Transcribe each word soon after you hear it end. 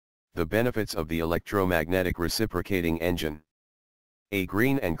The benefits of the electromagnetic reciprocating engine. A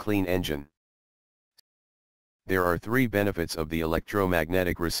green and clean engine. There are three benefits of the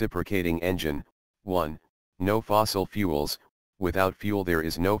electromagnetic reciprocating engine. 1. No fossil fuels, without fuel there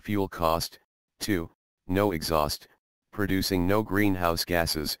is no fuel cost. 2. No exhaust, producing no greenhouse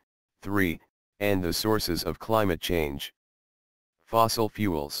gases. 3. And the sources of climate change. Fossil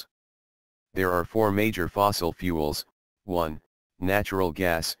fuels. There are four major fossil fuels. 1. Natural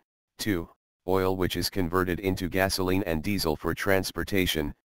gas. 2. Oil, which is converted into gasoline and diesel for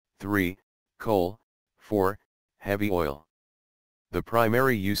transportation. 3. Coal. 4. Heavy oil. The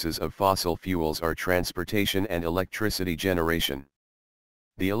primary uses of fossil fuels are transportation and electricity generation.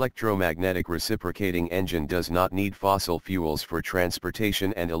 The electromagnetic reciprocating engine does not need fossil fuels for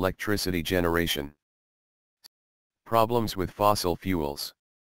transportation and electricity generation. Problems with fossil fuels.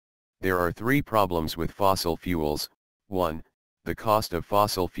 There are three problems with fossil fuels. 1. The cost of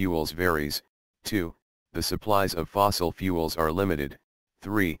fossil fuels varies. 2. The supplies of fossil fuels are limited.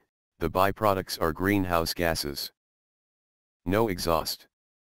 3. The byproducts are greenhouse gases. No exhaust.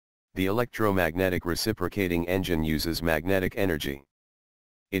 The electromagnetic reciprocating engine uses magnetic energy.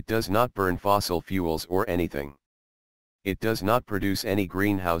 It does not burn fossil fuels or anything. It does not produce any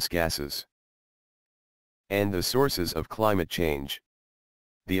greenhouse gases. And the sources of climate change.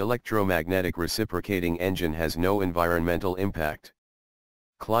 The electromagnetic reciprocating engine has no environmental impact.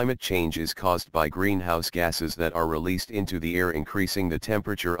 Climate change is caused by greenhouse gases that are released into the air, increasing the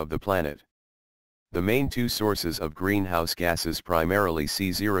temperature of the planet. The main two sources of greenhouse gases, primarily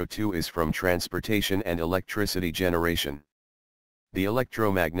CO2, is from transportation and electricity generation. The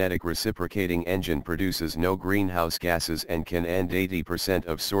electromagnetic reciprocating engine produces no greenhouse gases and can end 80%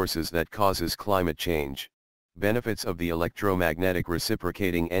 of sources that causes climate change. Benefits of the electromagnetic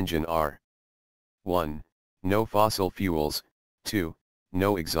reciprocating engine are: 1. No fossil fuels. 2.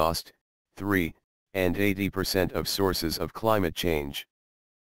 No exhaust. 3. And 80% of sources of climate change.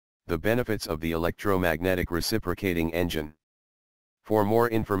 The benefits of the electromagnetic reciprocating engine. For more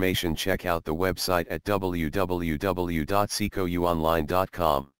information, check out the website at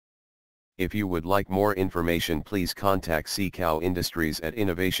www.ckouonline.com. If you would like more information, please contact CCOW Industries at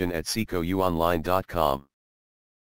innovation@ckouonline.com.